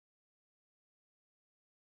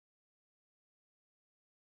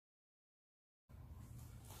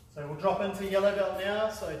So we'll drop into yellow belt now.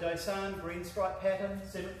 So Do San, green stripe pattern,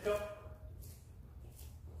 7th go.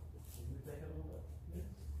 Move back a little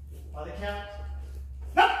bit. By the count.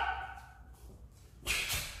 No!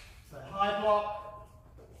 So high block.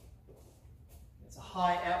 It's a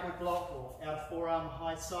high outward block or out forearm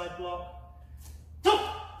high side block.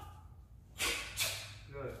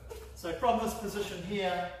 Good. So from this position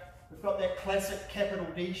here, we've got that classic capital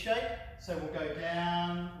D shape. So we'll go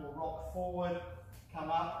down, we'll rock forward,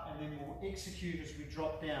 come up, and then we'll execute as we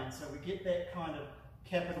drop down. So we get that kind of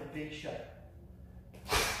capital D shape.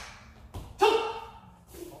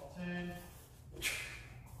 Hop turn.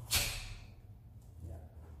 Yeah.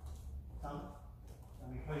 Thumb.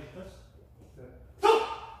 And we push this. Good.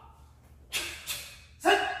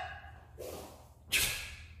 Sit.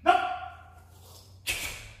 No.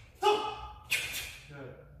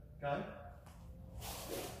 Good. Go.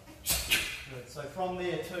 Good. So from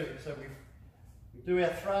there too. So we do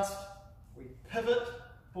our thrust, we pivot,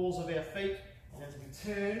 balls of our feet, and as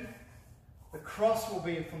we turn, the cross will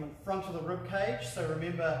be from in front of the rib cage. So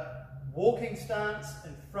remember, walking stance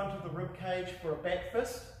in front of the rib cage for a back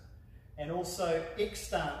fist, and also X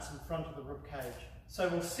stance in front of the rib cage. So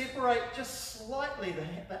we'll separate just slightly,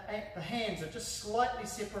 the hands are just slightly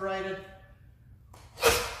separated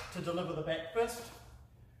to deliver the back fist.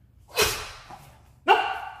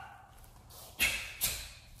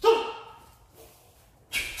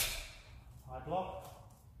 Block.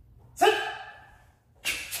 Sit.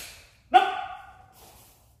 No.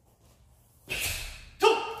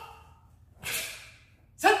 Two.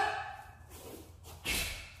 Sit.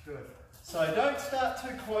 Good. So don't start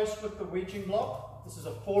too close with the wedging block. This is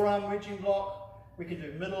a forearm wedging block. We can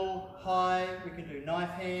do middle, high, we can do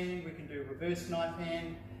knife hand, we can do reverse knife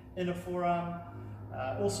hand, inner forearm,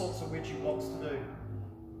 all sorts of wedging blocks to do.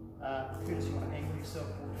 Curtis, you want to angle yourself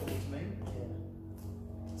more towards me? Yeah.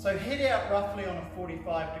 So head out roughly on a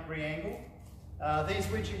 45-degree angle. These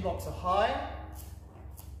wedging blocks are high,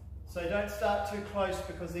 so don't start too close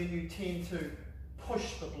because then you tend to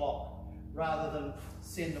push the block rather than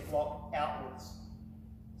send the block outwards.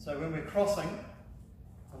 So when we're crossing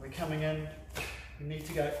and we're coming in, we need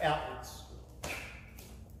to go outwards,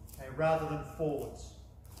 okay, rather than forwards.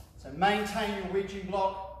 So maintain your wedging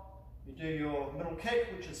block. You do your middle kick,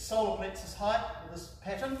 which is solar plexus height with this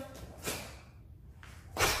pattern.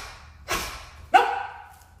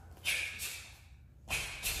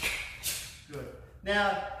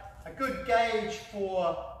 Now, a good gauge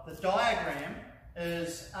for the diagram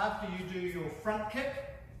is after you do your front kick,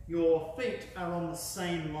 your feet are on the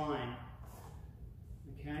same line.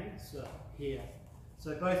 Okay, so here.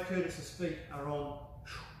 So both Curtis's feet are on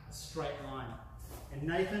a straight line. And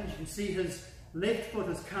Nathan, you can see his left foot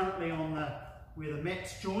is currently on where the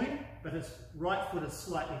mats join, but his right foot is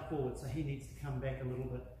slightly forward, so he needs to come back a little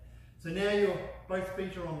bit. So now both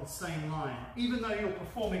feet are on the same line, even though you're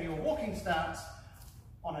performing your walking stance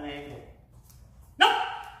on an angle. No!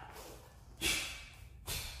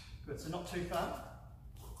 Good, so not too far.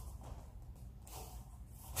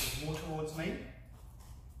 More towards me.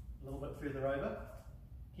 A little bit further over.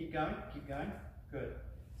 Keep going, keep going. Good.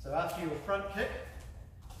 So after your front kick,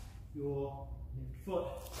 your left foot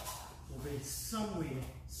will be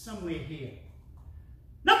somewhere here.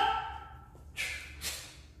 No!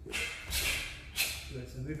 Good,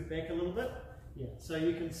 so move it back a little bit. Yeah, so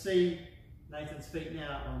you can see Nathan's feet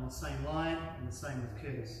now are on the same line, and the same with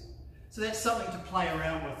Curtis. So that's something to play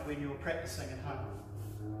around with when you're practicing at home.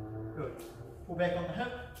 Good. Pull back on the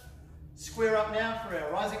hip. Square up now for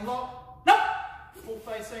our rising block. No! Full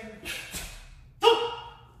facing.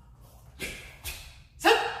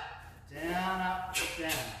 Sit. Down, up,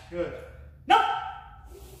 down. Good. No!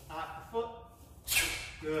 Arc the foot.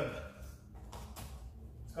 Good.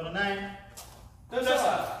 It's got a name. Do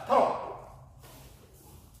San Tul.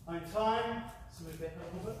 Own time, so move back a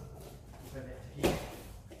little bit. We'll go back to here.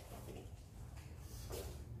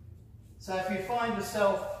 So if you find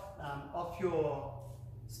yourself off your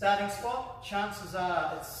starting spot, chances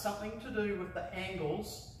are it's something to do with the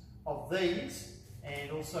angles of these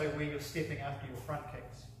and also where you're stepping after your front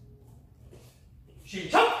kicks. Shin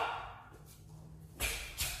chop!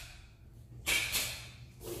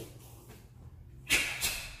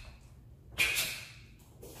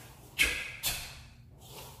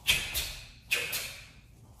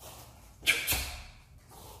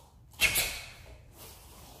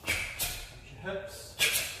 Hips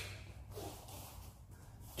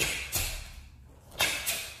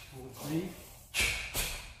towards me.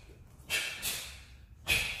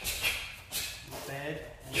 Not bad.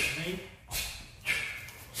 And me.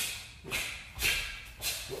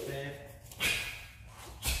 Not bad.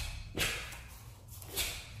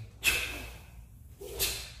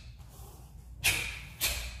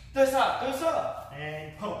 Do San.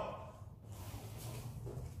 And pull.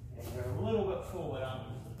 And we're a little bit forward,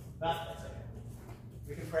 but that's okay.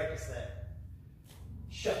 We can practice that.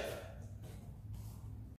 Shift.